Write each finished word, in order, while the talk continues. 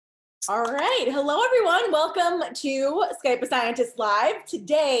All right. Hello, everyone. Welcome to Skype a Scientist Live.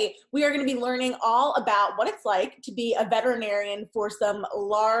 Today, we are going to be learning all about what it's like to be a veterinarian for some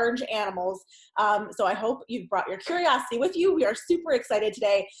large animals. So I hope you've brought your curiosity with you. We are super excited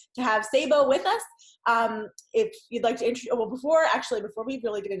today to have Sabo with us. If you'd like to introduce, well, before we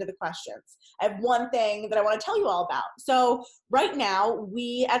really get into the questions, I have one thing that I want to tell you all about. So right now,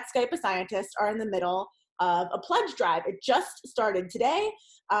 we at Skype a Scientist are in the middle of a pledge drive. It just started today.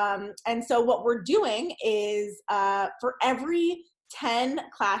 And so what we're doing is for every 10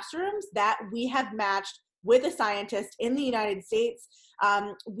 classrooms that we have matched with a scientist in the United States,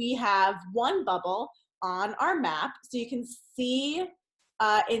 we have one bubble on our map. So you can see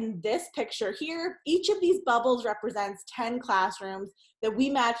in this picture here, each of these bubbles represents 10 classrooms that we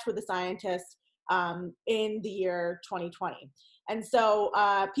matched with a scientist in the year 2020. And so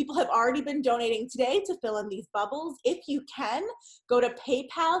people have already been donating today to fill in these bubbles. If you can, go to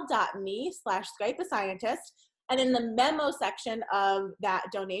paypal.me/SkypeAScientist. And in the memo section of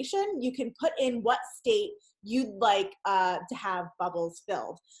that donation, you can put in what state you'd like to have bubbles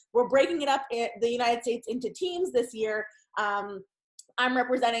filled. We're breaking it up in the United States into teams this year. I'm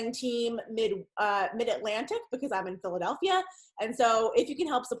representing team Mid-Atlantic because I'm in Philadelphia. And so if you can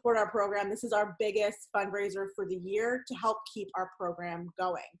help support our program, this is our biggest fundraiser for the year to help keep our program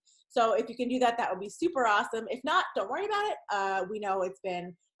going. So if you can do that, that would be super awesome. If not, don't worry about it. We know it's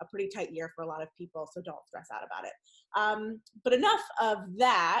been a pretty tight year for a lot of people, so don't stress out about it. But enough of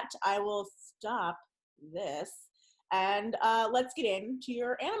that. I will stop this and let's get into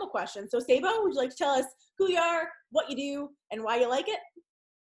your animal questions. So Sabo, would you like to tell us who you are, what you do, and why you like it?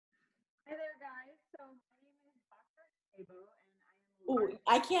 Hi there, guys. So my name is Dr. Sabo, and I am a Ooh, large.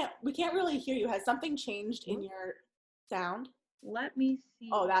 we can't really hear you. Has something changed in Oops, your sound? let me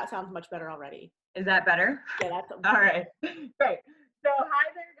Oh, see. that sounds much better already. Is that better? Yeah, that's All right, great. So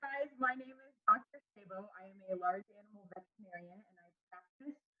hi there, guys. My name is Dr. Sabo. I am a large animal veterinarian, and I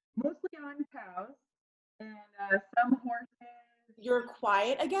practice mostly on cows and some horses. you're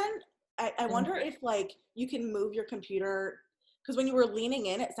quiet again. I And wonder if like you can move your computer because when you were leaning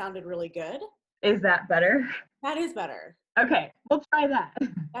in, it sounded really good. is that better? That is better. Okay, we'll try that.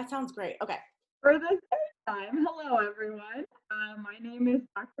 That sounds great. Okay. For the third time, hello everyone. My name is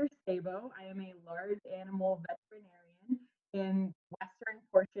Dr. Sabo. I am a large animal veterinarian in western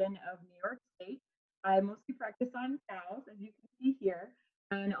portion of New York State. I mostly practice on cows, as you can see here,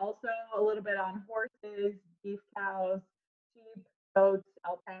 and also a little bit on horses, beef cows, sheep, goats,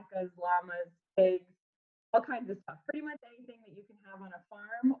 alpacas, llamas, pigs, all kinds of stuff. Pretty much anything that you can have on a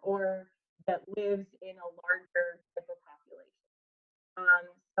farm or that lives in a larger type of population.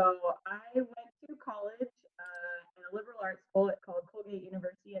 So I went to college in a liberal arts school called Colgate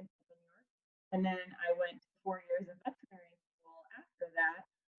University in New York, and then I went to 4 years of veterinary school after that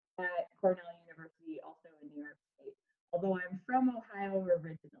at Cornell University, also in New York State. Although I'm from Ohio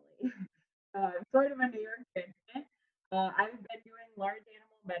originally, I'm sort of a New York resident. I've been doing large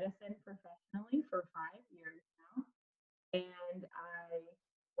animal medicine professionally for 5 years now, and I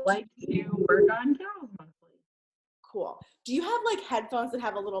Do like to you, work on cows mostly. cool. Do you have like headphones that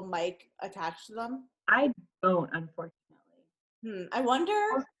have a little mic attached to them? I don't, unfortunately. I wonder,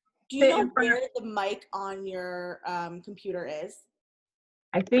 I'll do you sit in know front of. where the mic on your computer is?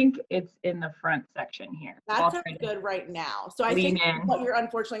 I think it's in the front section here. So That I'll sounds try to good right now. So I lean think in. what you're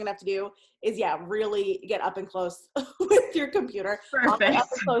unfortunately gonna have to do is, yeah, really get up and close with your computer. I'll get up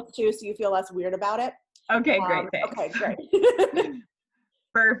Perfect. and close too, so you feel less weird about it. Okay, great. Thanks. Okay, great.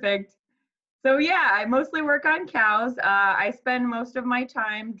 Perfect. So yeah, I mostly work on cows. I spend most of my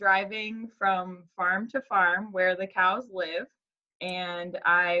time driving from farm to farm where the cows live, and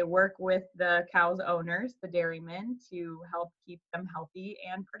I work with the cows' owners, the dairymen, to help keep them healthy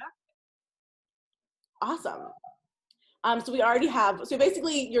and productive. Awesome. So we already have, so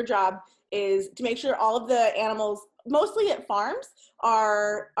basically your job is to make sure all of the animals, mostly at farms,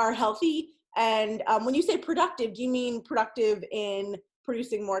 are healthy. And when you say productive, do you mean productive in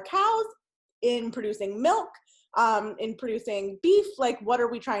producing more cows, in producing milk, in producing beef? Like, what are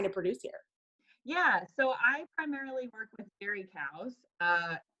we trying to produce here? Yeah, so I primarily work with dairy cows.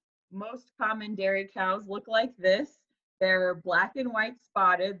 Most common dairy cows look like this. They're black and white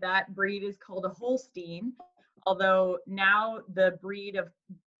spotted. That breed is called a Holstein, although now the breed of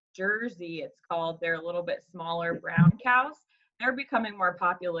Jersey, it's called, they're a little bit smaller brown cows. They're becoming more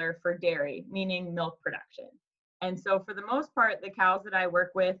popular for dairy, meaning milk production. And so, for the most part, the cows that I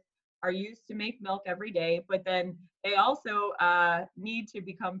work with are used to make milk every day, but then they also need to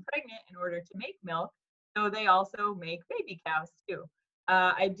become pregnant in order to make milk. So, they also make baby cows too.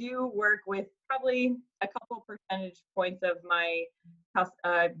 I do work with probably a couple percentage points of my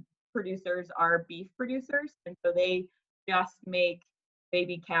producers are beef producers, and so they just make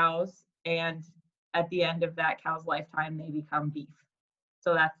baby cows, and at the end of that cow's lifetime, they become beef.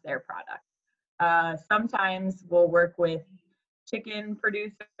 So that's their product. Sometimes we'll work with chicken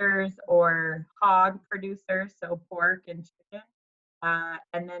producers or hog producers, so pork and chicken.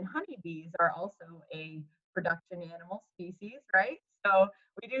 And then honeybees are also a production animal species, right? So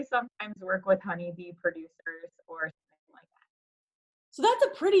we do sometimes work with honeybee producers or something like that. So that's a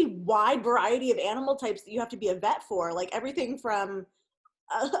pretty wide variety of animal types that you have to be a vet for, like everything from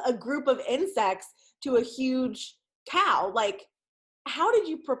a group of insects to a huge cow. Like, how did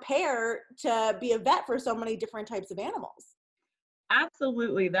you prepare to be a vet for so many different types of animals?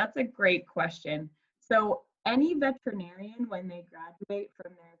 Absolutely, that's a great question. So any veterinarian, when they graduate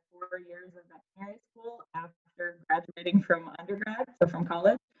from their 4 years of veterinary school after graduating from undergrad, so from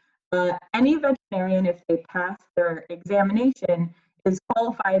college, any veterinarian, if they pass their examination, is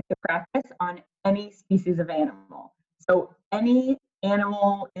qualified to practice on any species of animal. So any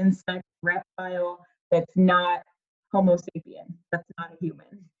animal, insect, reptile that's not Homo sapien, that's not a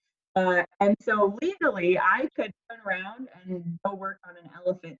human. And so legally, I could turn around and go work on an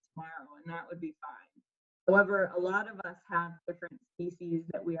elephant tomorrow, and that would be fine. However, a lot of us have different species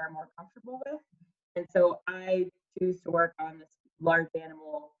that we are more comfortable with. And so I choose to work on this large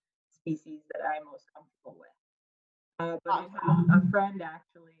animal species that I'm most comfortable with. But I have a friend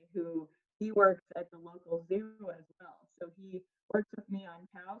actually who he works at the local zoo as well. So he works with me on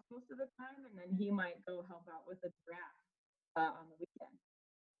cows most of the time, and then he might go help out with a giraffe on the weekend.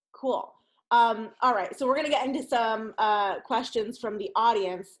 Cool. All right, so we're gonna get into some questions from the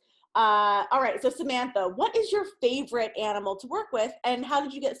audience. All right, so Samantha, what is your favorite animal to work with, and how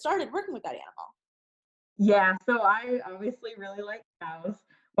did you get started working with that animal? Yeah, so I obviously really like cows.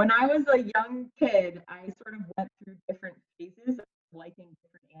 When I was a young kid, I sort of went through different phases of liking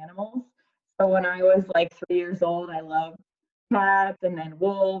different animals. So when I was like 3 years old, I loved cats and then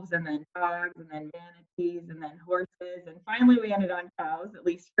wolves and then dogs and then manatees and then horses. And finally we ended on cows, at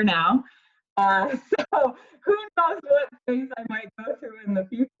least for now. So who knows what phase I might go through in the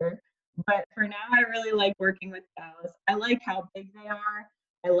future. But for now, I really like working with cows. I like how big they are.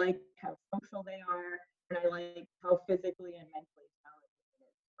 I like how social they are, and I like how physically and mentally challenging it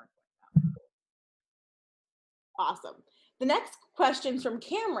is to work with them. Awesome. The next question's from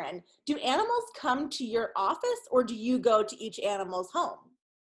Cameron. Do animals come to your office or do you go to each animal's home?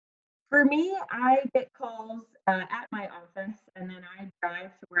 For me, I get calls at my office, and then I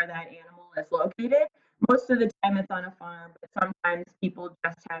drive to where that animal is located. Most of the time, it's on a farm, but sometimes people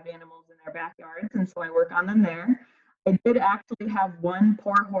just have animals in their backyards, and so I work on them there. I did actually have one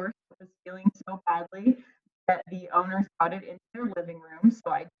poor horse that was feeling so badly that the owners brought it into their living room.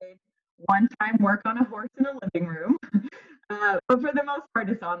 So I did one time work on a horse in a living room, but for the most part,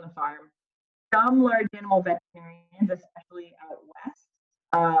 it's on the farm. Some large animal veterinarians, especially out west,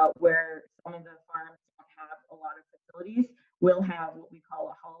 where some of the farms don't have a lot of facilities, will have what we call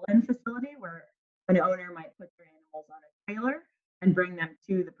a haul-in facility, where an owner might put their animals on a trailer and bring them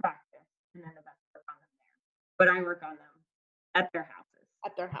to the practice, and then the vets work on them there. But I work on them at their houses.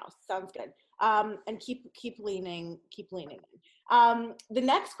 At their house. Sounds good. And keep leaning, keep leaning. The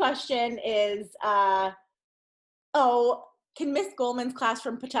next question is, oh, can Miss Goldman's class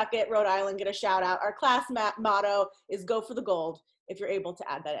from Pawtucket, Rhode Island get a shout out? Our class motto is go for the gold, if you're able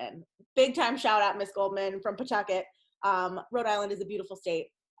to add that in. Big time shout out, Miss Goldman from Pawtucket. Rhode Island is a beautiful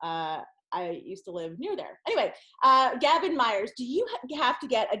state. I used to live near there. Anyway, Gavin Myers, do you have to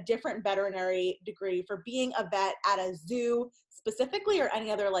get a different veterinary degree for being a vet at a zoo specifically, or any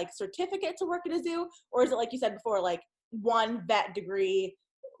other like certificate to work at a zoo? Or is it like you said before, like one vet degree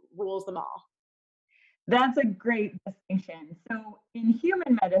rules them all? That's a great distinction. So in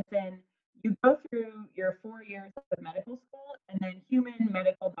human medicine, you go through your 4 years of medical school, and then human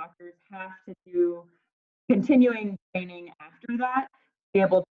medical doctors have to do continuing training after that to be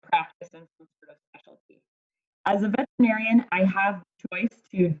able to practice in some sort of specialty. As a veterinarian, I have the choice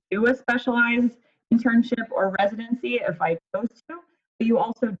to do a specialized internship or residency if I chose to, but you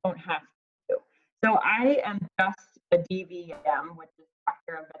also don't have to. So I am just a DVM, which is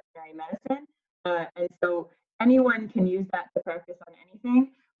Doctor of Veterinary Medicine. And so anyone can use that to practice on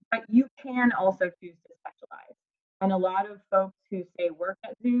anything, but you can also choose to specialize. And a lot of folks who say work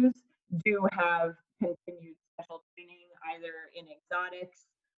at zoos do have continued special training either in exotics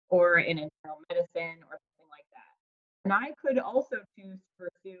or in internal medicine or something like that. And I could also choose to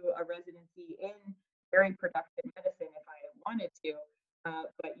pursue a residency in very productive medicine if I wanted to,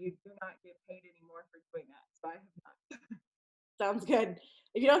 but you do not get paid anymore for doing that. So I have not. Sounds good.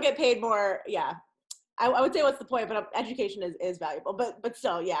 If you don't get paid more, yeah, I would say what's the point, but education is valuable. But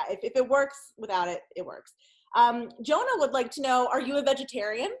still, yeah, if it works without it, it works. Jonah would like to know, are you a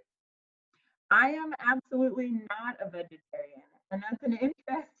vegetarian? I am absolutely not a vegetarian, and that's an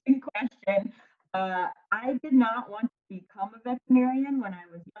interesting question. I did not want to become a veterinarian when I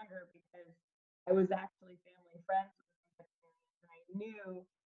was younger because I was actually family friends with veterinarians, and I knew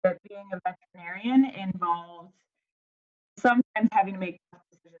that being a veterinarian involved sometimes having to make tough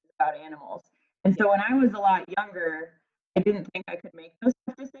decisions about animals. And so when I was a lot younger, I didn't think I could make those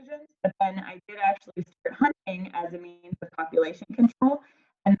tough decisions, but then I did actually start hunting as a means of population control.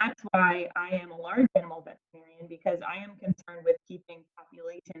 And that's why I am a large animal veterinarian because I am concerned with keeping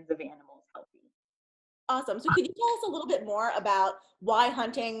populations of animals healthy. Awesome. So could you tell us a little bit more about why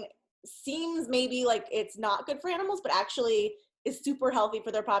hunting seems maybe like it's not good for animals, but actually is super healthy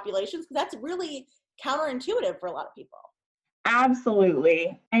for their populations? Because that's really counterintuitive for a lot of people.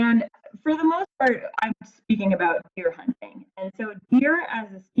 Absolutely. And for the most part, I'm speaking about deer hunting. And so, deer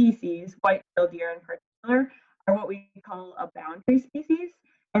as a species, white-tailed deer in particular, are what we call a boundary species.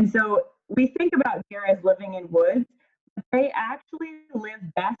 And so, we think about deer as living in woods, but they actually live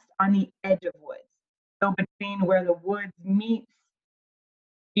best on the edge of woods. So, between where the woods meets,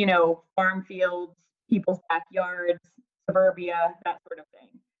 farm fields, people's backyards, suburbia, that sort of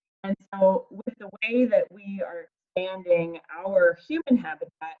thing. And so, with the way that we are expanding our human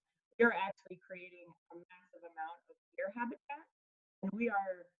habitat, we are actually creating a massive amount of deer habitat, and we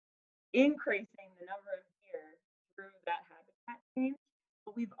are increasing the number of deer through that habitat change.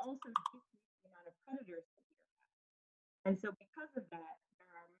 But we've also decreased the amount of predators that deer have. And so, because of that, there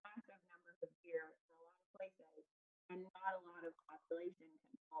are massive numbers of deer in a lot of places and not a lot of population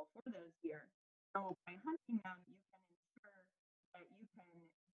control for those deer. So, by hunting them, you can ensure that you can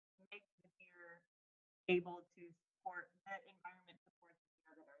make the deer able to support the environment supports the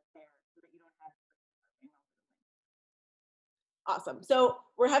deer that are there so that you don't have to over the Awesome. So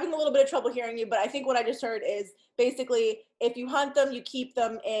we're having a little bit of trouble hearing you, but I think what I just heard is basically if you hunt them, you keep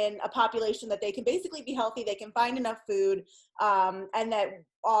them in a population that they can basically be healthy, they can find enough food, and that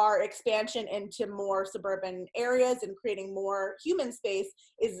our expansion into more suburban areas and creating more human space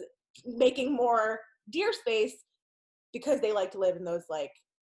is making more deer space because they like to live in those like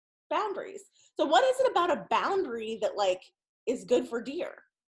boundaries. So what is it about a boundary that like is good for deer?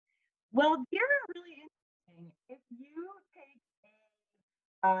 Well, deer are really interesting. If you take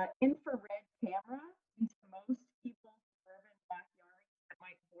a infrared camera into most people's urban backyards that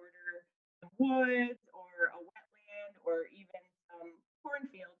might border the woods or a wetland or even some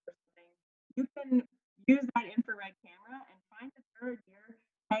cornfields or something, you can use that infrared camera and find that there are deer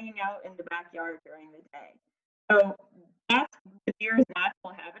hanging out in the backyard during the day. So that's the deer's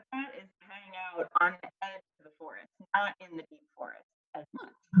natural habitat is hanging out on the edge of the forest, not in the deep forest as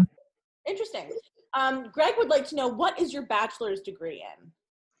much. Interesting. Greg would like to know, what is your bachelor's degree in?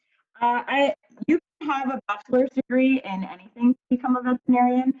 You can have a bachelor's degree in anything to become a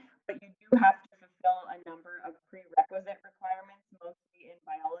veterinarian, but you do have to fulfill a number of prerequisite requirements, mostly in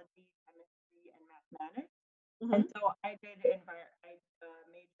biology, chemistry, and mathematics. Mhm. And so I majored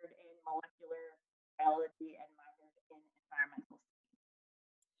in molecular biology and minored in environmental.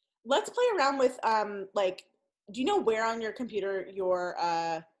 Let's play around with like, do you know where on your computer your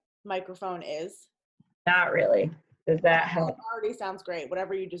microphone is? Not really. Does that help? Already sounds great.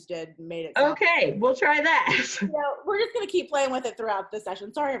 Whatever you just did made it sound. Okay, we'll try that. We're just gonna keep playing with it throughout the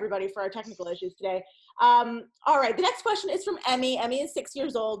session. Sorry everybody for our technical issues today. All right, the next question is from Emmy. Emmy is 6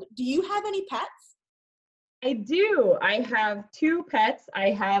 years old. Do you have any pets? I do. I have two pets. I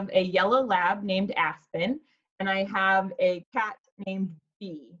have a yellow lab named Aspen, and I have a cat named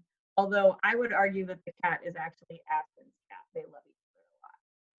Bee. Although I would argue that the cat is actually Aspen's cat. They love each other a lot.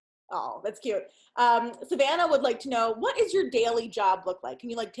 Oh, that's cute. Savannah would like to know, what is your daily job look like?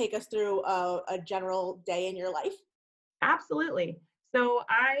 Can you like take us through a general day in your life? Absolutely. So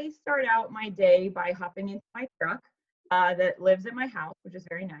I start out my day by hopping into my truck that lives at my house, which is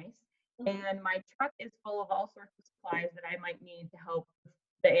very nice. Mhm. And my truck is full of all sorts of supplies that I might need to help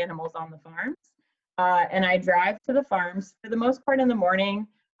the animals on the farms. And I drive to the farms for the most part in the morning.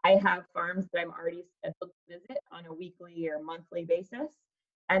 I have farms that I'm already scheduled to visit on a weekly or monthly basis.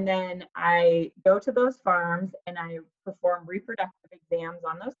 And then I go to those farms and I perform reproductive exams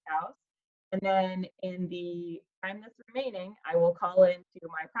on those cows. And then in the time that's remaining, I will call into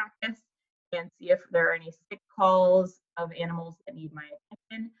my practice and see if there are any sick calls of animals that need my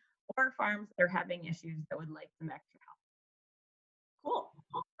attention or farms that are having issues that would like some extra help. Cool.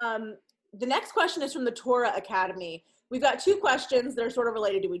 Um, The next question is from the Torah Academy. We've got two questions that are sort of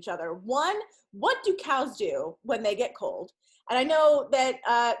related to each other. One, what do cows do when they get cold? And I know that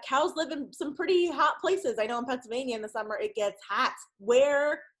cows live in some pretty hot places. I know in Pennsylvania in the summer it gets hot.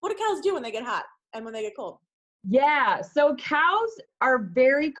 What do cows do when they get hot and when they get cold? Yeah, so cows are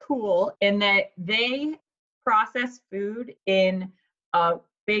very cool in that they process food in a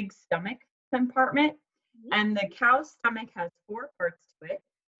big stomach compartment, Mhm. and the cow's stomach has four parts to it,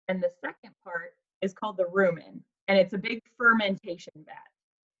 and the second part is called the rumen, and it's a big fermentation vat.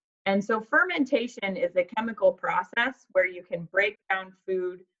 And so fermentation is a chemical process where you can break down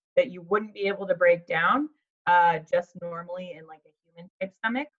food that you wouldn't be able to break down just normally in like a human type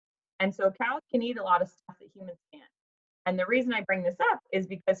stomach. And so cows can eat a lot of stuff that humans can't. And the reason I bring this up is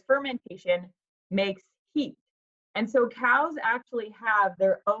because fermentation makes heat. And so cows actually have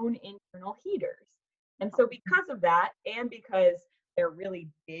their own internal heaters. And so because of that, and because they're really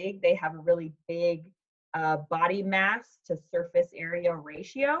big, they have a really big body mass to surface area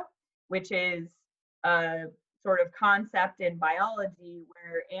ratio, which is a sort of concept in biology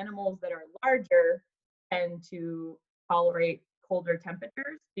where animals that are larger tend to tolerate colder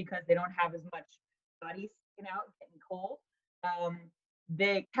temperatures because they don't have as much body sticking out getting cold. Um,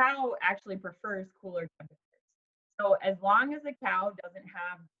 the cow actually prefers cooler temperatures. So as long as a cow doesn't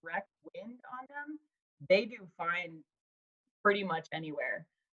have direct wind on them, they do fine pretty much anywhere.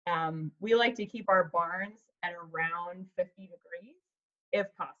 We like to keep our barns at around 50 degrees if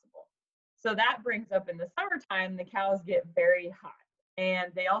possible. So that brings up in the summertime, the cows get very hot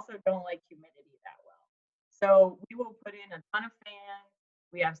and they also don't like humidity that well. So we will put in a ton of fans.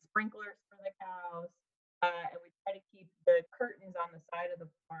 We have sprinklers for the cows, and we try to keep the curtains on the side of the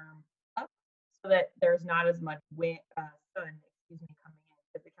farm up so that there's not as much sun, coming in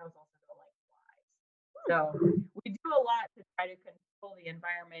because the cows also don't like flies. So we do a lot to try to control the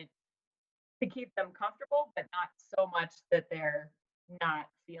environment to keep them comfortable, but not so much that they're not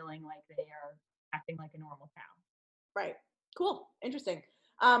feeling like they are acting like a normal cow. Right. Cool. Interesting.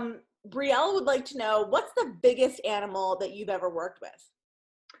 Brielle would like to know, what's the biggest animal that you've ever worked with?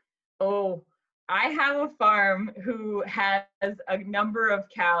 Oh, I have a farm who has a number of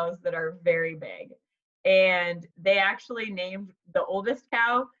cows that are very big. And they actually named the oldest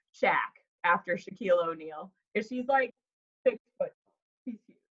cow Shaq after Shaquille O'Neal. Because she's like 6 foot. She's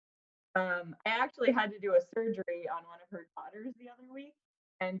huge. I actually had to do a surgery on one of her daughters the other week.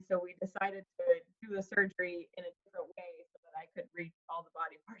 And so we decided to do the surgery in a different way so that I could reach all the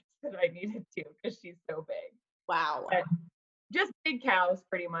body parts that I needed to because she's so big. Wow. But just big cows,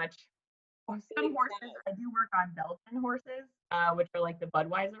 pretty much. Some Big horses, cows. I do work on Belgian horses, which are like the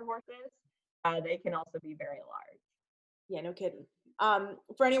Budweiser horses. They can also be very large. Yeah, no kidding.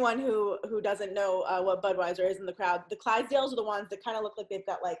 For anyone who doesn't know what Budweiser is in the crowd, the Clydesdales are the ones that kind of look like they've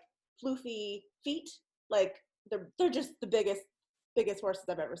got like floofy feet. Like they're just the biggest horses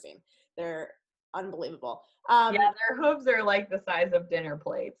I've ever seen. They're unbelievable. Yeah, their hooves are like the size of dinner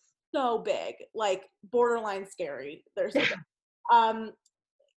plates. So big, like borderline scary. They're so big. Um,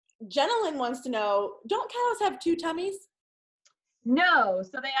 Jenilyn wants to know, don't cows have two tummies? No,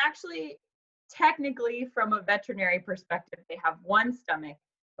 so they actually, technically, from a veterinary perspective, they have one stomach,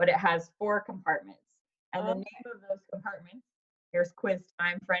 but it has four compartments. And the name of those compartments, here's quiz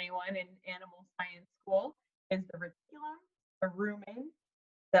time for anyone in animal science school, is the reticulum, the rumen,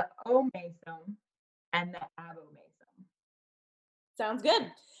 the omasum, and the abomasum. Sounds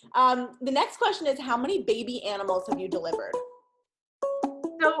good. The next question is, how many baby animals have you delivered?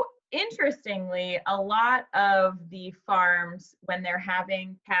 So interestingly, a lot of the farms, when they're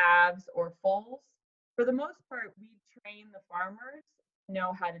having calves or foals, for the most part, we train the farmers to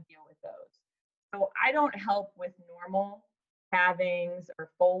know how to deal with those. So I don't help with normal calvings or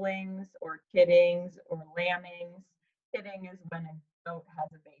foalings or kiddings or lambings. Kidding is when a goat has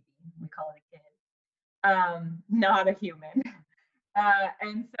a baby. We call it a kid, not a human.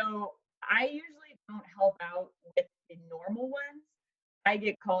 And so I usually don't help out with the normal ones. I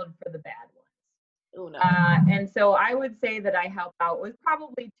get called for the bad ones. Oh no. And so I would say that I help out with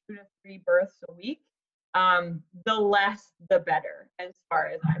probably 2 to 3 births a week. The less, the better, as far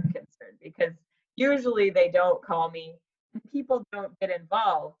as I'm concerned, because usually they don't call me. People don't get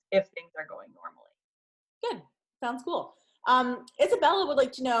involved if things are going normally. Good. Sounds cool. Isabella would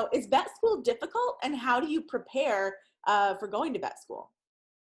like to know, is vet school difficult, and how do you prepare for going to vet school?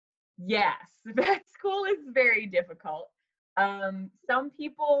 Yes, vet school is very difficult. Some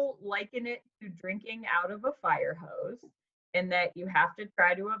people liken it to drinking out of a fire hose, in that you have to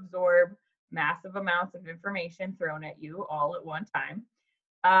try to absorb massive amounts of information thrown at you all at one time.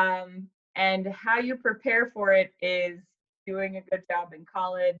 And how you prepare for it is doing a good job in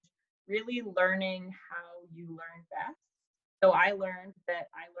college, really learning how you learn best. So I learned that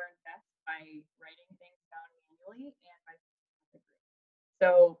I learned best by writing things down manually and by the group.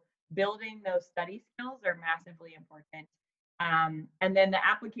 So building those study skills are massively important. And then the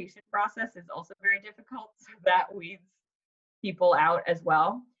application process is also very difficult. So that weeds people out as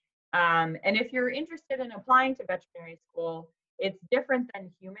well. And if you're interested in applying to veterinary school, it's different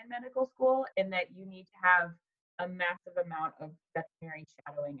than human medical school in that you need to have a massive amount of veterinary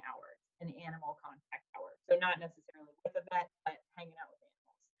shadowing hours and animal contact hours. So not necessarily with a vet, but hanging out with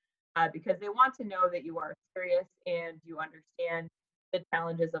animals, because they want to know that you are serious and you understand the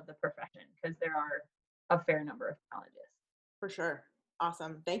challenges of the profession, because there are a fair number of challenges. For sure.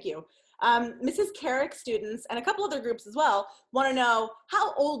 Awesome. Thank you. Mrs. Carrick students and a couple other groups as well want to know,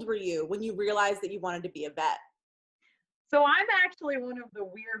 how old were you when you realized that you wanted to be a vet? So I'm actually one of the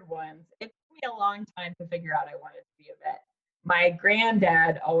weird ones. It took me a long time to figure out I wanted to be a vet. My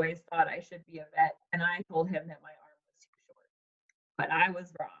granddad always thought I should be a vet, and I told him that my arm was too short, but I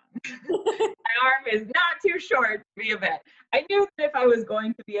was wrong. My arm is not too short to be a vet. I knew that if I was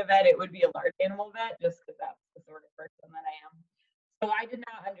going to be a vet, it would be a large animal vet, just because that's the sort of person that I am. So I did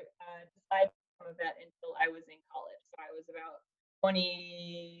not decide to become a vet until I was in college. So I was about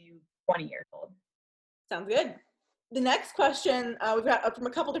 20 years old. Sounds good. The next question we've got from a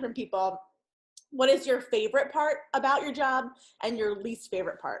couple different people. What is your favorite part about your job and your least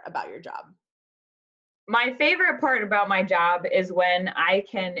favorite part about your job? My favorite part about my job is when I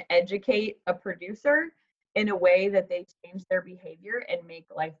can educate a producer in a way that they change their behavior and make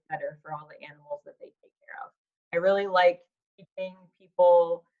life better for all the animals that they take care of. I really like teaching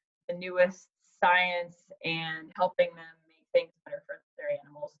people the newest science and helping them make things better for their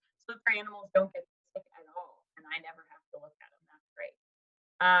animals so that their animals don't get sick at all and I never have to look at them. That's great.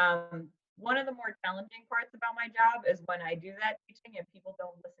 One of the more challenging parts about my job is when I do that teaching and people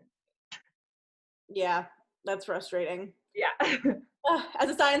don't listen. Yeah, that's frustrating. Yeah. As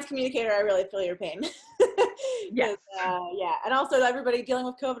a science communicator, I really feel your pain. Yes. Yeah, and also everybody dealing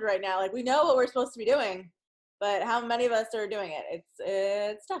with COVID right now, like we know what we're supposed to be doing, but how many of us are doing it?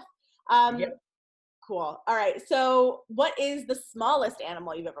 It's tough. Yep. Cool. All right. So, what is the smallest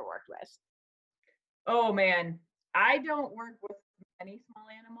animal you've ever worked with? Oh man, I don't work with many small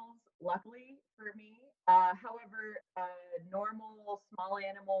animals, luckily for me. However, a normal small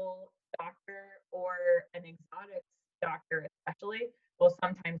animal doctor or an exotics doctor, especially, will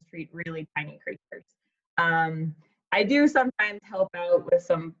sometimes treat really tiny creatures. Um, I do sometimes help out with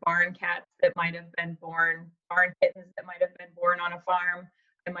some barn cats that might have been born, barn kittens that might have been born on a farm.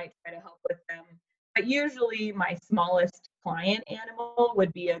 I might try to help with them. But usually, my smallest client animal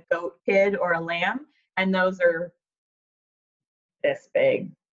would be a goat kid or a lamb, and those are this big,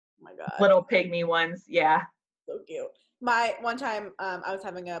 Oh my God. little pygmy ones. Yeah. So cute. My one time, I was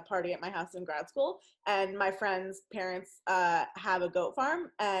having a party at my house in grad school, and my friend's parents have a goat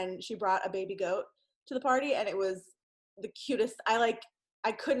farm, and she brought a baby goat to the party, and it was the cutest.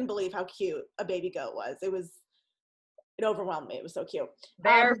 I couldn't believe how cute a baby goat was. It overwhelmed me. It was so cute.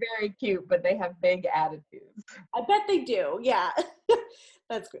 They're very cute, but they have big attitudes. I bet they do. Yeah.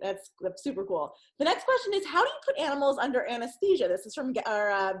 That's super cool. The next question is, how do you put animals under anesthesia? This is from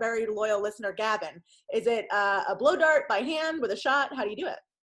our very loyal listener, Gavin. Is it a blow dart by hand with a shot? How do you do it?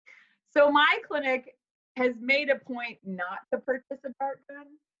 So my clinic has made a point not to purchase a dart gun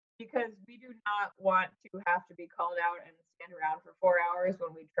because we do not want to have to be called out and stand around for 4 hours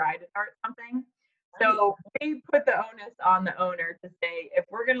when we try to dart something. So we put the onus on the owner to say, if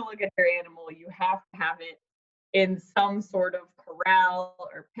we're going to look at your animal, you have to have it in some sort of corral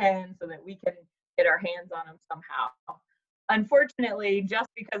or pen so that we can get our hands on them somehow. Unfortunately, just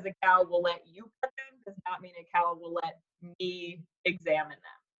because a cow will let you pet them does not mean a cow will let me examine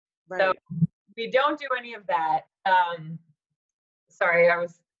them. Right. So we don't do any of that. Sorry, I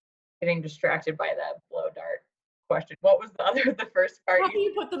was getting distracted by that blow dart question. What was the first part? How do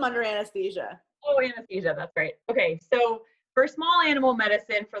you put them under anesthesia? Oh, anesthesia, that's right. Okay, so for small animal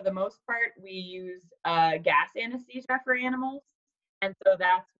medicine, for the most part, we use gas anesthesia for animals. And so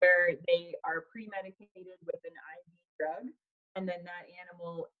that's where they are pre-medicated with an IV drug, and then that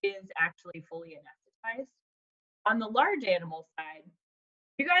animal is actually fully anesthetized. On the large animal side,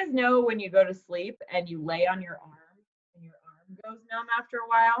 you guys know when you go to sleep and you lay on your arm and your arm goes numb after a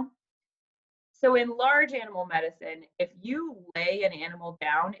while? So in large animal medicine, if you lay an animal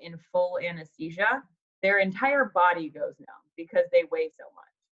down in full anesthesia, their entire body goes numb because they weigh so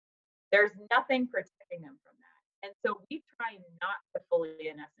much. There's nothing protecting them from that. And so we try not to fully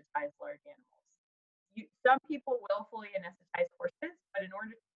anesthetize large animals. Some people will fully anesthetize horses, but in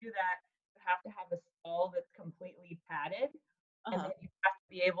order to do that, you have to have a stall that's completely padded, And Uh-huh. then you have to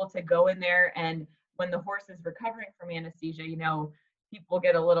be able to go in there, and when the horse is recovering from anesthesia, people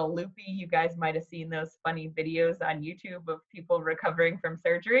get a little loopy. You guys might have seen those funny videos on YouTube of people recovering from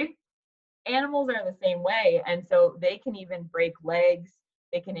surgery. Animals are the same way, and so they can even break legs.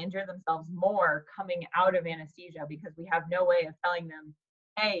 They can injure themselves more coming out of anesthesia because we have no way of telling them,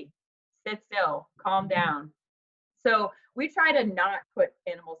 hey, sit still, calm down. So we try to not put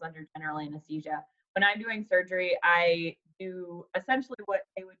animals under general anesthesia. When I'm doing surgery, I do essentially what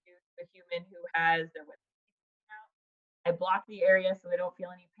they would do to a human who has their whip out. I block the area so they don't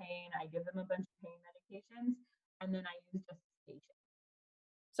feel any pain. I give them a bunch of pain medications, and then I use just sedation.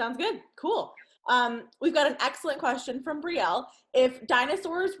 Sounds good. Cool. We've got an excellent question from Brielle. If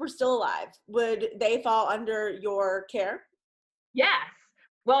dinosaurs were still alive, would they fall under your care? Yes.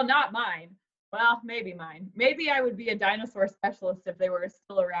 Well, not mine. Well, maybe mine. Maybe I would be a dinosaur specialist if they were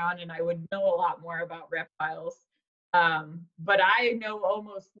still around and I would know a lot more about reptiles. But I know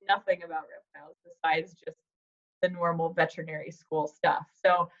almost nothing about reptiles besides just the normal veterinary school stuff.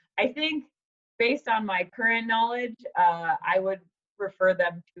 So I think based on my current knowledge, I would refer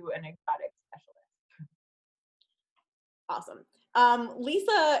them to an exotic specialist. Awesome.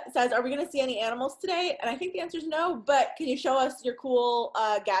 Lisa says, are we going to see any animals today? And I think the answer is no, but can you show us your cool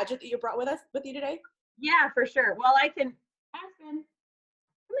gadget that you brought with you today? Yeah, for sure. Well, I can, Aspen,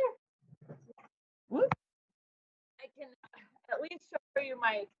 come here. Whoop. I can at least show you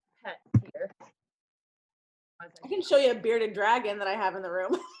my pets here. I can show you a bearded dragon that I have in the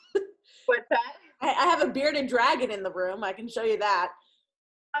room. What's that? I have a bearded dragon in the room. I can show you that.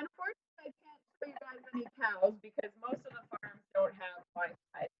 Unfortunately, I can't show you guys any cows because most of the farms don't have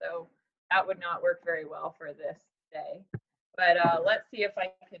Wi-Fi, so that would not work very well for this day. But let's see if I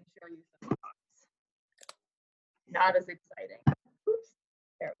can show you some cows. Not as exciting. Oops.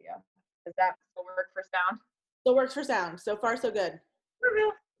 There we go. Does that still work for sound? Still works for sound. So far, so good.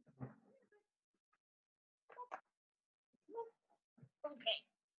 Okay.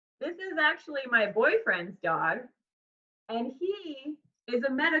 This is actually my boyfriend's dog, and he is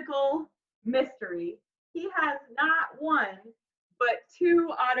a medical mystery. He has not one, but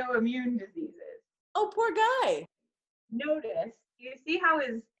 2 autoimmune diseases. Oh, poor guy. Notice, do you see how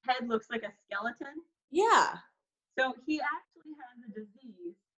his head looks like a skeleton? Yeah. So he actually has a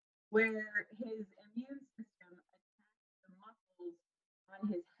disease where his immune system attacks the muscles on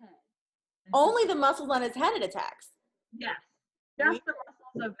his head. And Only the muscles on his head it attacks. Yes, just the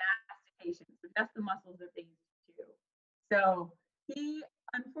muscles of mastication, so just the muscles that they use to chew. So he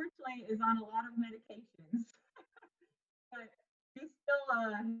unfortunately is on a lot of medications, but he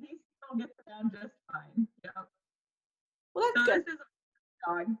still gets around just fine. Yep. Well, that's So good. this is a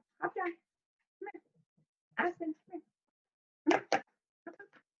dog. Okay. Come here. Aspen, come here.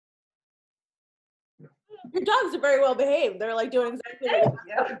 Your dogs are very well behaved. They're like doing exactly what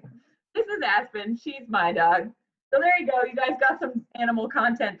you. This is Aspen. She's my dog. So there you go. You guys got some animal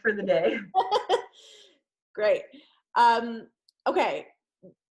content for the day. Great. Okay.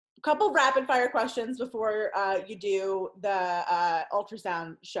 A couple rapid fire questions before you do the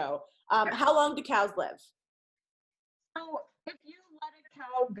ultrasound show. How long do cows live? So if you let a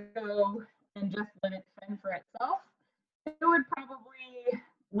cow go and just let it fend for itself, it would probably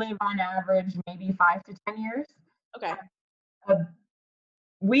live on average maybe 5 to 10 years. Okay.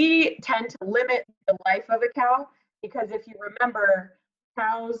 We tend to limit the life of a cow because if you remember,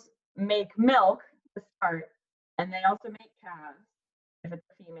 cows make milk to start, and they also make calves if it's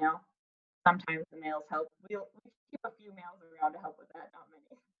a female. Sometimes the males help. We keep a few males around to help with that, not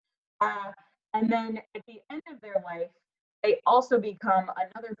many. And then at the end of their life, they also become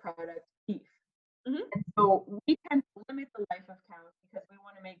another product, beef. Mm-hmm. And so we tend to limit the life of cows because we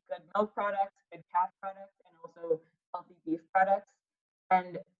want to make good milk products, good calf products, and also healthy beef products.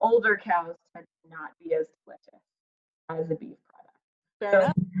 And older cows tend to not be as delicious as a beef product. Fair so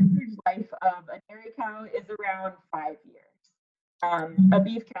enough. the average life of a dairy cow is around 5 years. A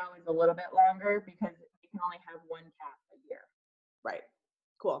beef cow is a little bit longer because you can only have one calf a year. Right.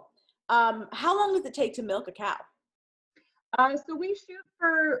 Cool. How long does it take to milk a cow? So we shoot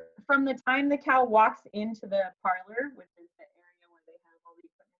for from the time the cow walks into the parlor, which is the area where they have all the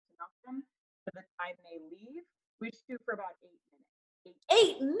equipment to milk them, to the time they leave. We shoot for about 8 minutes.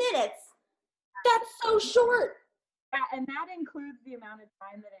 8 minutes? That's so short. Yeah, and that includes the amount of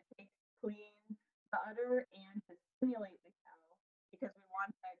time that it takes to clean the udder and to stimulate the cow, because we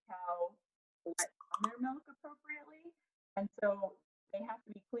want that cow to let on their milk appropriately. And so they have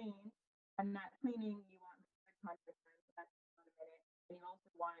to be clean, and that cleaning you want good contact time, so that's about a minute. And you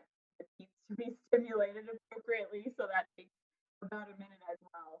also want the teeth to be stimulated appropriately, so that takes about a minute as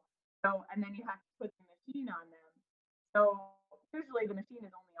well. So, and then you have to put the machine on them. So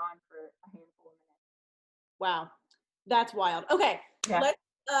only on for a handful of minutes. Wow, that's wild. Okay, Yeah.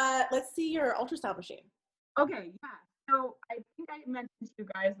 let's see your ultrasound machine. Okay, yeah. So I think I mentioned to you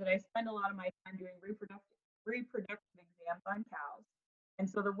guys that I spend a lot of my time doing reproductive exams on cows. And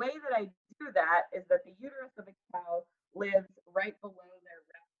so the way that I do that is that the uterus of a cow lives right below their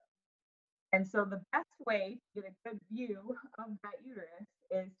rectum. And so the best way to get a good view of that uterus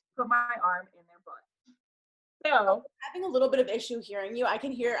is to put my arm in their butt. So, Having a little bit of issue hearing you. I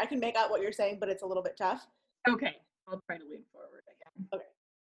can make out what you're saying, but it's a little bit tough. okay, I'll try to lean forward again. Okay.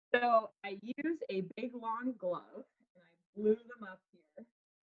 So I use a big long glove and I glue them up here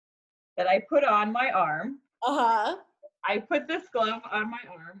that I put on my arm. Uh-huh. I put this glove on my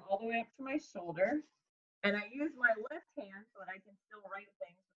arm all the way up to my shoulder, and I use my left hand so that I can still write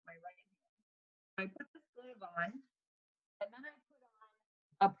things with my right hand. I put this glove on, and then I put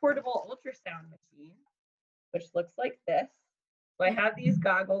on a portable ultrasound machine, which looks like this. So I have these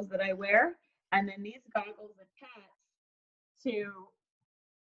goggles that I wear, and then these goggles attach to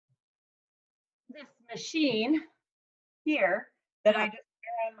this machine here that I just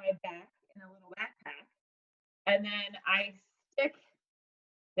wear on my back in a little backpack. And then I stick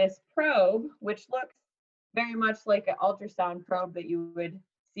this probe, which looks very much like an ultrasound probe that you would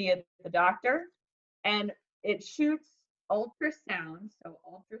see at the doctor. And it shoots ultrasound, so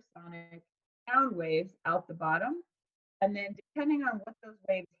ultrasonic sound waves out the bottom. And then depending on what those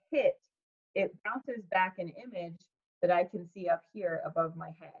waves hit, it bounces back an image that I can see up here above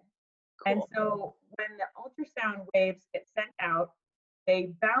my head. Cool. And so when the ultrasound waves get sent out,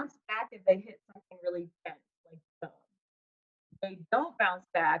 they bounce back if they hit something really dense, like bone. They don't bounce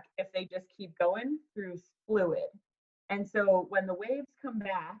back if they just keep going through fluid. And so when the waves come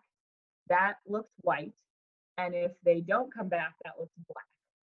back, that looks white. And if they don't come back, that looks black.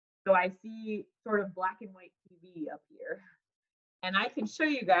 So I see sort of black and white TV up here. And I can show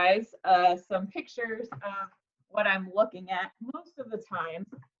you guys some pictures of what I'm looking at most of the time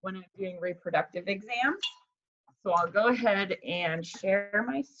when I'm doing reproductive exams. So I'll go ahead and share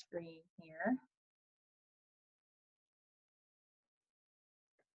my screen here.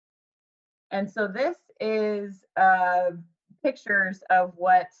 And so this is pictures of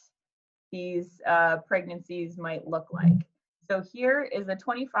what these pregnancies might look like. So here is a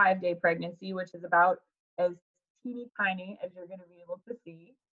 25-day pregnancy, which is about as teeny tiny as you're going to be able to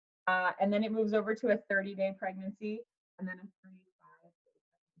see. And then it moves over to a 30-day pregnancy and then a 35-day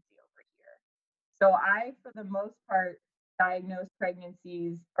pregnancy over here. So I, for the most part, diagnose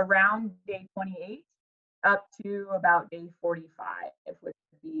pregnancies around day 28 up to about day 45, which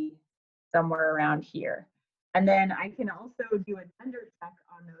would be somewhere around here. And then I can also do a gender check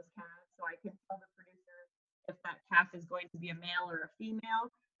on those calves, so I can tell the producer if that calf is going to be a male or a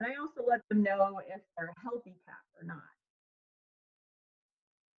female. And I also let them know if they're a healthy calf or not.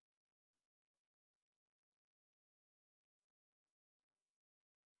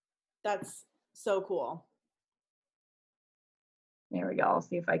 That's so cool. There we go. I'll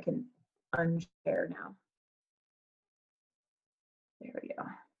see if I can unshare now. There we go.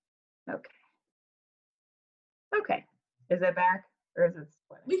 Okay. Okay. Is it back or is it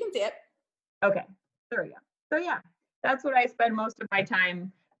splitting? We can see it. Okay. There we go. So yeah, that's what I spend most of my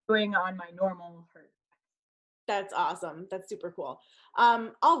time doing on my normal herd. That's awesome. That's super cool.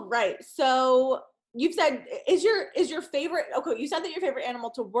 All right. So you've said, is your favorite, okay, you said that your favorite animal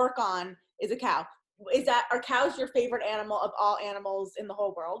to work on is a cow. Are cows your favorite animal of all animals in the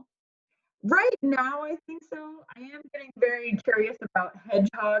whole world? Right now, I think so. I am getting very curious about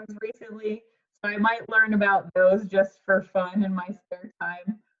hedgehogs recently, so I might learn about those just for fun in my spare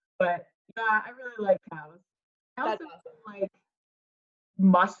time. But yeah, I really like cows. I also like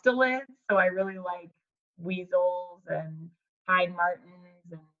mustelids, so I really like weasels and pine martens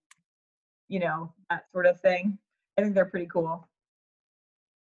and that sort of thing. I think they're pretty cool.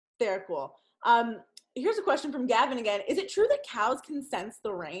 They're cool. Here's a question from Gavin again. Is it true that cows can sense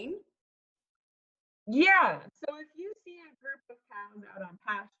the rain? Yeah. So if you see a group of cows out on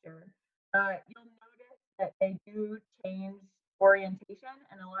pasture, you'll notice that they do change orientation,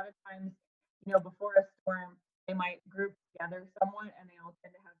 and a lot of times, before a storm, they might group together somewhat, and they all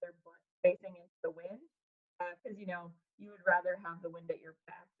tend to have their butts facing into the wind, because you would rather have the wind at your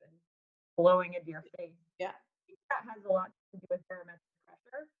back than blowing into your face. Yeah. That has a lot to do with barometric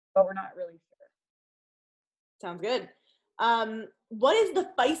pressure, but we're not really sure. Sounds good. What is the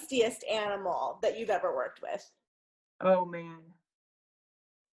feistiest animal that you've ever worked with? Oh man.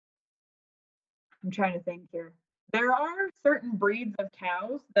 I'm trying to think here. There are certain breeds of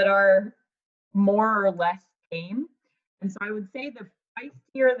cows that are more or less tame. And so I would say the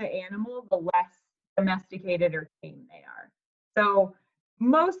feistier the animal, the less domesticated or tame they are. So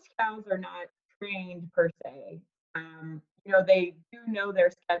most cows are not trained per se. They do know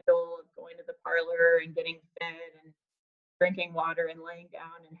their schedule of going to the parlor and getting fed and drinking water and laying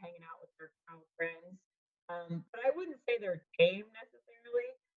down and hanging out with their cow friends. But I wouldn't say they're tame necessarily.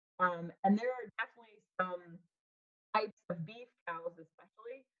 And there are definitely some types of beef cows,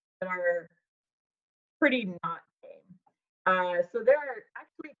 especially, that are pretty not tame. So there are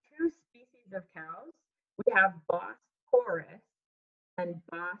actually two species of cows. We have Bos taurus and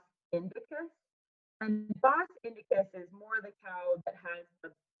Bos indicus. And Bos indicus is more the cow that has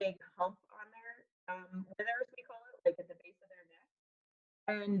the big hump on their withers, we call it, like at the base of their neck.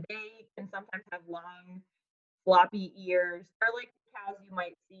 And they can sometimes have long, floppy ears. They're like the cows you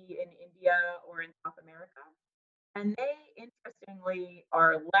might see in India or in South America. And they, interestingly,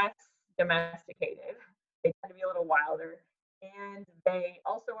 are less domesticated. They tend to be a little wilder, and they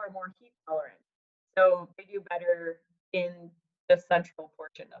also are more heat tolerant. So they do better in the central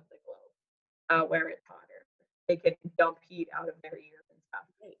portion of the globe, where it's hotter. They can dump heat out of their ears and stuff,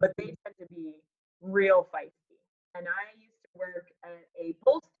 but they tend to be real feisty. And I used to work at a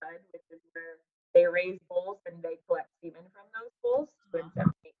bull stud, which is where they raise bulls and they collect semen from those bulls to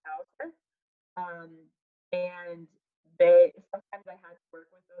inseminate cows with. Um, and they sometimes I had to work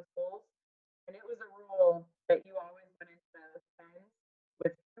with those bulls, and it was a rule that you always went into the pen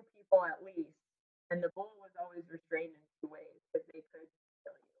with two people at least, and the bull was always restrained in two ways because they could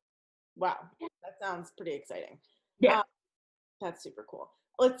kill you. Wow, that sounds pretty exciting. Yeah. That's super cool.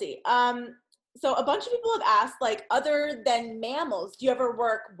 Let's see. So a bunch of people have asked, like, other than mammals, do you ever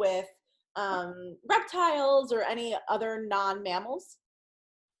work with reptiles or any other non-mammals?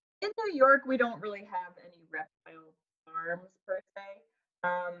 In New York, we don't really have any reptile farms per se.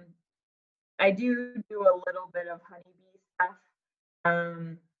 Um, I do a little bit of honeybee stuff.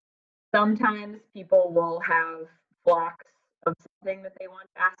 Um, Sometimes people will have flocks of something that they want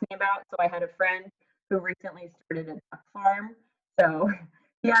to ask me about. So I had a friend who recently started a duck farm. So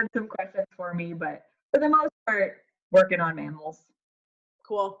he had some questions for me, but for the most part, working on mammals.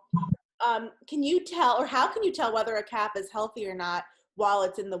 Cool. Can you tell, or how can you tell whether a calf is healthy or not while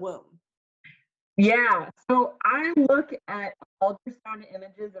it's in the womb? Yeah, so I look at ultrasound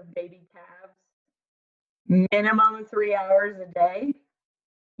images of baby calves minimum 3 hours a day.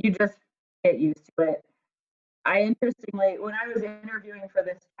 You just get used to it. I interestingly, when I was interviewing for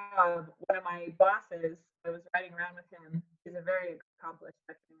this job, one of my bosses, I was riding around with him. He's a very accomplished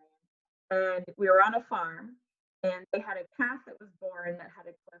veterinarian. And we were on a farm, and they had a calf that was born that had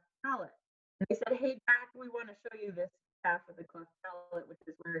a cleft palate. And they said, "Hey, Jack, we want to show you this calf with a cleft palate, which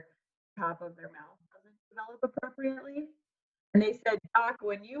is where the top of their mouth doesn't develop appropriately." And they said, "Doc,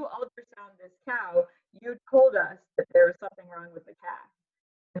 when you ultrasound this cow, you told us that there was something wrong with the calf."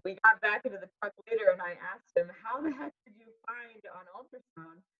 And we got back into the truck later, and I asked him, "How the heck did you find on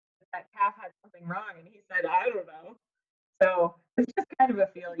ultrasound that that calf had something wrong?" And he said, "I don't know." So it's just kind of a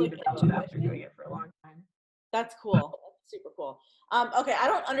feel you develop after doing it for a long time. That's cool. That's super cool. Okay, I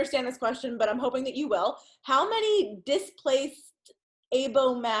don't understand this question, but I'm hoping that you will. How many displaced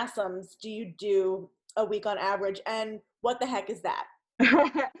abomasums do you do a week on average, and what the heck is that?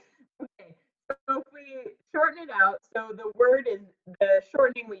 Okay, so if we shorten it out, so the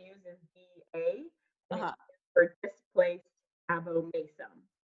shortening we use is DA, and it's for displaced abomasum.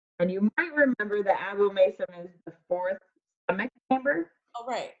 And you might remember the abomasum is the fourth stomach chamber. Oh,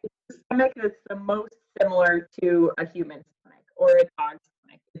 right. It's the stomach that's the most similar to a human stomach or a dog's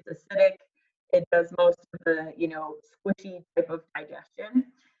stomach. It's acidic. It does most of the, squishy type of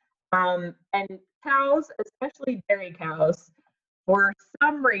digestion. And cows, especially dairy cows, for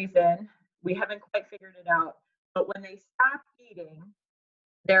some reason, we haven't quite figured it out, but when they stop eating,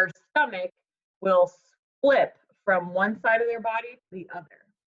 their stomach will flip from one side of their body to the other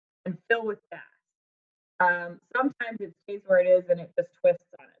and fill with gas. Sometimes it stays where it is and it just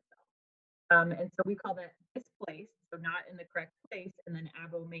twists on itself. And so we call that displaced, so not in the correct place, and then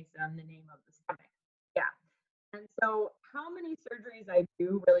abomasum, the name of the stomach. Yeah. And so how many surgeries I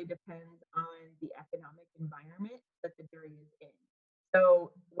do really depends on the economic environment that the dairy is in.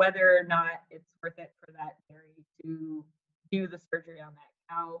 So whether or not it's worth it for that dairy to do the surgery on that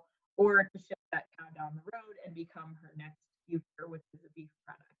cow or to ship that cow down the road and become her next future, which is a beef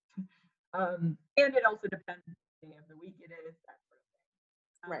product. And it also depends on the day of the week it is, that sort of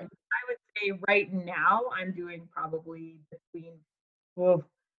thing. Right. I would say right now I'm doing probably between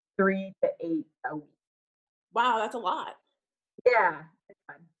 3 to 8 a week. Wow, that's a lot. Yeah, it's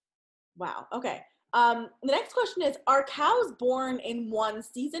fun. Wow. Okay. The next question is, are cows born in one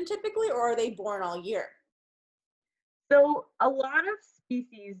season typically, or are they born all year? So a lot of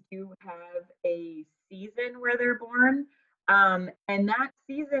species do have a season where they're born. And that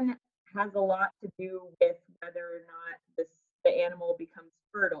season has a lot to do with whether or not the animal becomes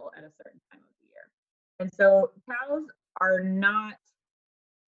fertile at a certain time of the year. And so cows are not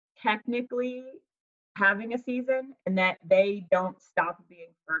technically having a season and that they don't stop being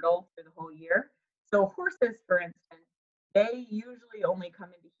fertile through the whole year. So horses, for instance, they usually only come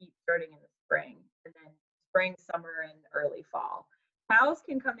into heat starting in the spring and then spring, summer, and early fall. Cows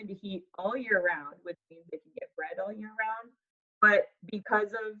can come into heat all year round, which means they can get bred all year round. But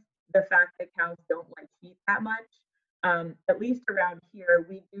because of the fact that cows don't like heat that much, at least around here,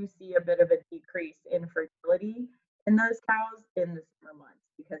 we do see a bit of a decrease in fertility in those cows in the summer months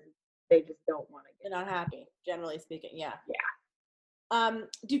because they just don't want to They're get not happy, generally speaking. Yeah. yeah.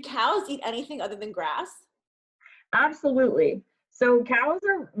 Do cows eat anything other than grass? Absolutely. So cows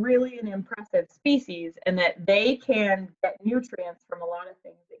are really an impressive species in that they can get nutrients from a lot of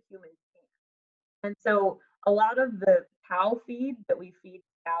things that humans can't. And so a lot of the cow feed that we feed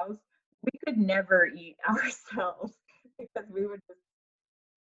cows, we could never eat ourselves because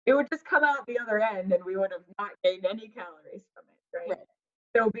it would just come out the other end and we would have not gained any calories from it, right? Right.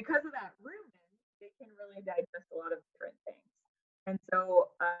 So because of that rumen, they can really digest a lot of different things. And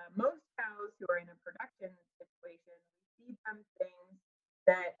so most cows who are in a production situation, we feed them things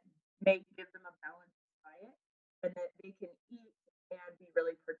that may give them a balanced diet and that they can eat and be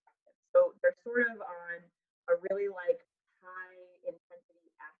really productive. So they're sort of on a really like high intensity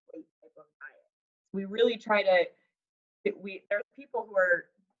athlete type of diet. We really try to there's people who are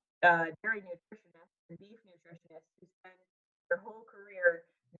dairy nutritionists and beef nutritionists who spend their whole career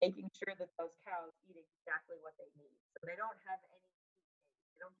making sure that those cows eat exactly what they need. So they don't have any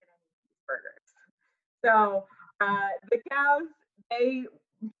they don't get any cheeseburgers. So the cows, they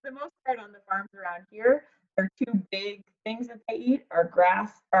for the most part on the farms around here, their two big things that they eat are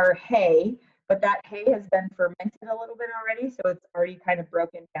grass or hay, but that hay has been fermented a little bit already, so it's already kind of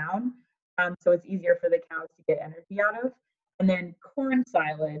broken down. So it's easier for the cows to get energy out of. And then corn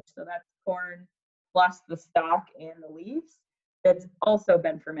silage, so that's corn plus the stalk and the leaves that's also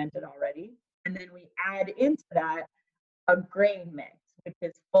been fermented already. And then we add into that a grain mix, which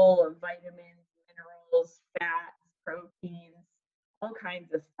is full of vitamins, minerals, fats, proteins, all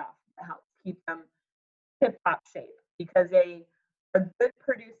kinds of stuff that helps keep them tip top shape. Because a good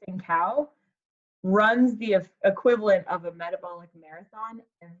producing cow runs the equivalent of a metabolic marathon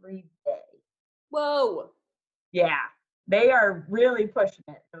every day. Whoa. Yeah, they are really pushing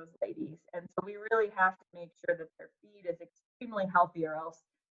it, those ladies. And so we really have to make sure that their feed is extremely healthy or else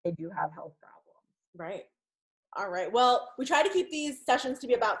they do have health problems. Right. All right. Well, we try to keep these sessions to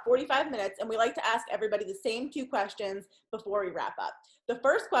be about 45 minutes, and we like to ask everybody the same two questions before we wrap up. The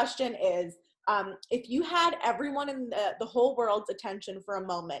first question is, if you had everyone in the whole world's attention for a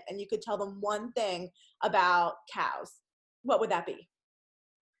moment and you could tell them one thing about cows, what would that be?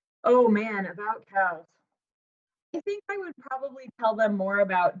 Oh man, about cows. I think I would probably tell them more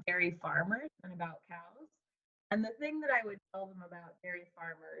about dairy farmers than about cows. And the thing that I would tell them about dairy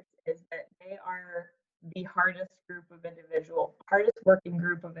farmers is that they are the hardest working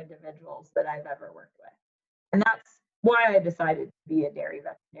group of individuals that I've ever worked with. And that's why I decided to be a dairy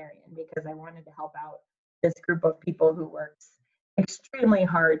veterinarian because I wanted to help out this group of people who works extremely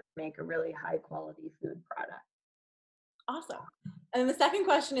hard to make a really high quality food product. Awesome. And then the second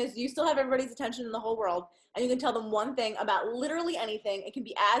question is, you still have everybody's attention in the whole world, and you can tell them one thing about literally anything. It can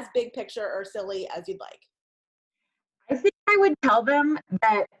be as big picture or silly as you'd like. I think I would tell them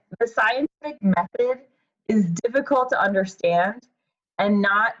that the scientific method is difficult to understand and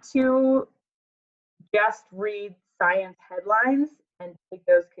not to just read science headlines and take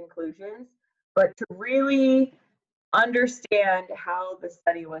those conclusions, but to really understand how the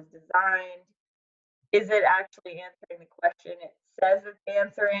study was designed. Is it actually answering the question it says it's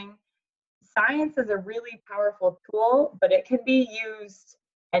answering? Science is a really powerful tool, but it can be used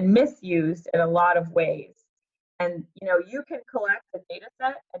and misused in a lot of ways. And you can collect a data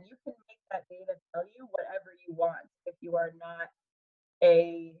set and you can make that data tell you whatever you want if you are not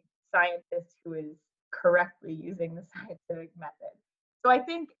a scientist who is correctly using the scientific method. So I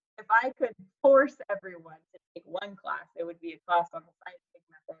think if I could force everyone to take one class, it would be a class on the scientific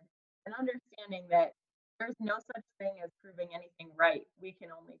method and understanding that there's no such thing as proving anything right. We can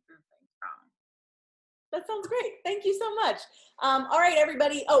only prove things wrong. That sounds great. Thank you so much. All right,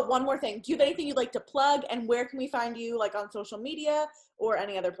 everybody. Oh, one more thing. Do you have anything you'd like to plug, and where can we find you, like on social media or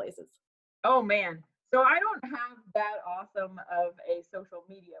any other places? Oh man. So I don't have that awesome of a social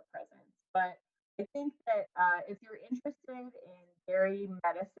media presence, but I think that if you're interested in dairy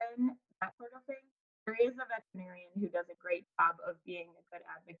medicine, that sort of thing, there is a veterinarian who does a great job of being a good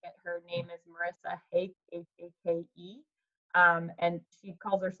advocate. Her name is Marissa Hake, Hake. And she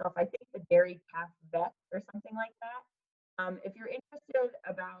calls herself, I think, the Dairy Calf Vet or something like that. If you're interested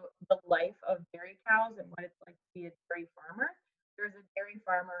about the life of dairy cows and what it's like to be a dairy farmer, there's a dairy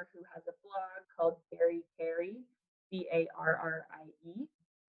farmer who has a blog called Dairy Carrie, Carrie.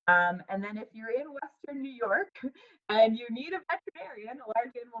 And then if you're in Western New York and you need a veterinarian, a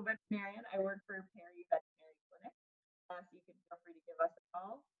large animal veterinarian, I work for Perry Veterinary Clinic. So you can feel free to give us a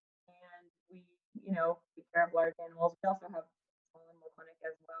call. And we, take care of large animals. We also have a small animal clinic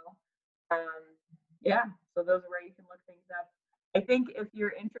as well. Yeah, so those are where you can look things up. I think if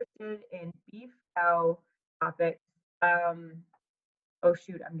you're interested in beef cow topics, oh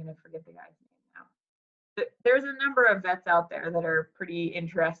shoot, I'm gonna forget the guy's name now. There's a number of vets out there that are pretty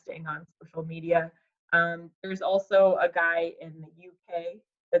interesting on social media. There's also a guy in the UK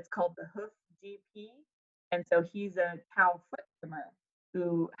that's called the Hoof GP, and so he's a cow foot trimmer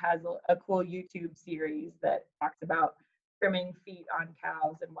who has a cool YouTube series that talks about trimming feet on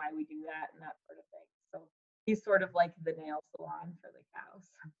cows and why we do that and that sort of thing. So he's sort of like the nail salon for the cows.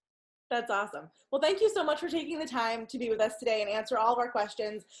 That's awesome. Well, thank you so much for taking the time to be with us today and answer all of our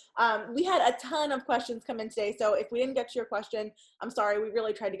questions. We had a ton of questions come in today, so if we didn't get to your question, I'm sorry. We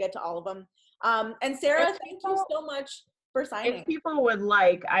really tried to get to all of them. And Sarah, thank you so much for signing. If people would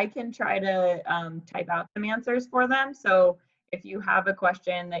like, I can try to type out some answers for them. So if you have a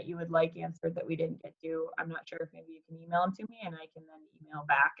question that you would like answered that we didn't get to, I'm not sure if maybe you can email them to me and I can then email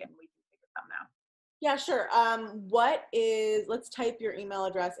back and we can figure something out. Yeah, sure. Let's type your email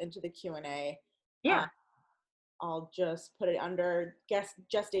address into the Q&A. Yeah. I'll just put it under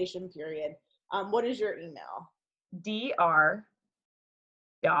gestation period. What is your email?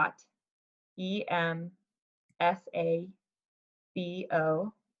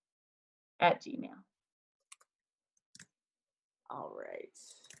 dr.emsabo@gmail. All right.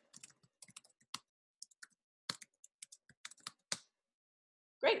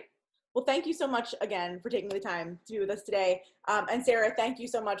 Great. Well, thank you so much again for taking the time to be with us today. And Sarah, thank you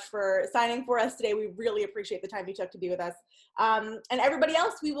so much for signing for us today. We really appreciate the time you took to be with us. And everybody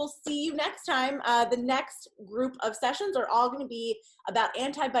else, we will see you next time. The next group of sessions are all going to be about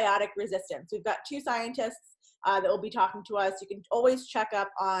antibiotic resistance. We've got 2 scientists that will be talking to us. You can always check up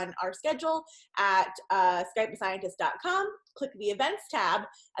on our schedule at skypeascientist.com. Click the events tab,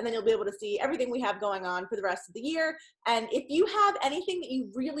 and then you'll be able to see everything we have going on for the rest of the year. And if you have anything that you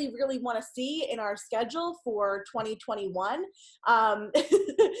really, really want to see in our schedule for 2021, go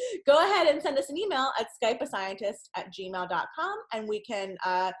ahead and send us an email at skypeascientist@gmail.com, and we can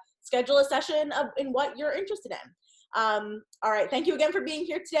schedule a session in what you're interested in. All right. Thank you again for being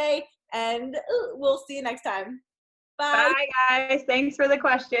here today, and we'll see you next time. Bye. Bye, guys. Thanks for the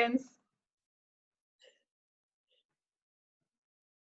questions.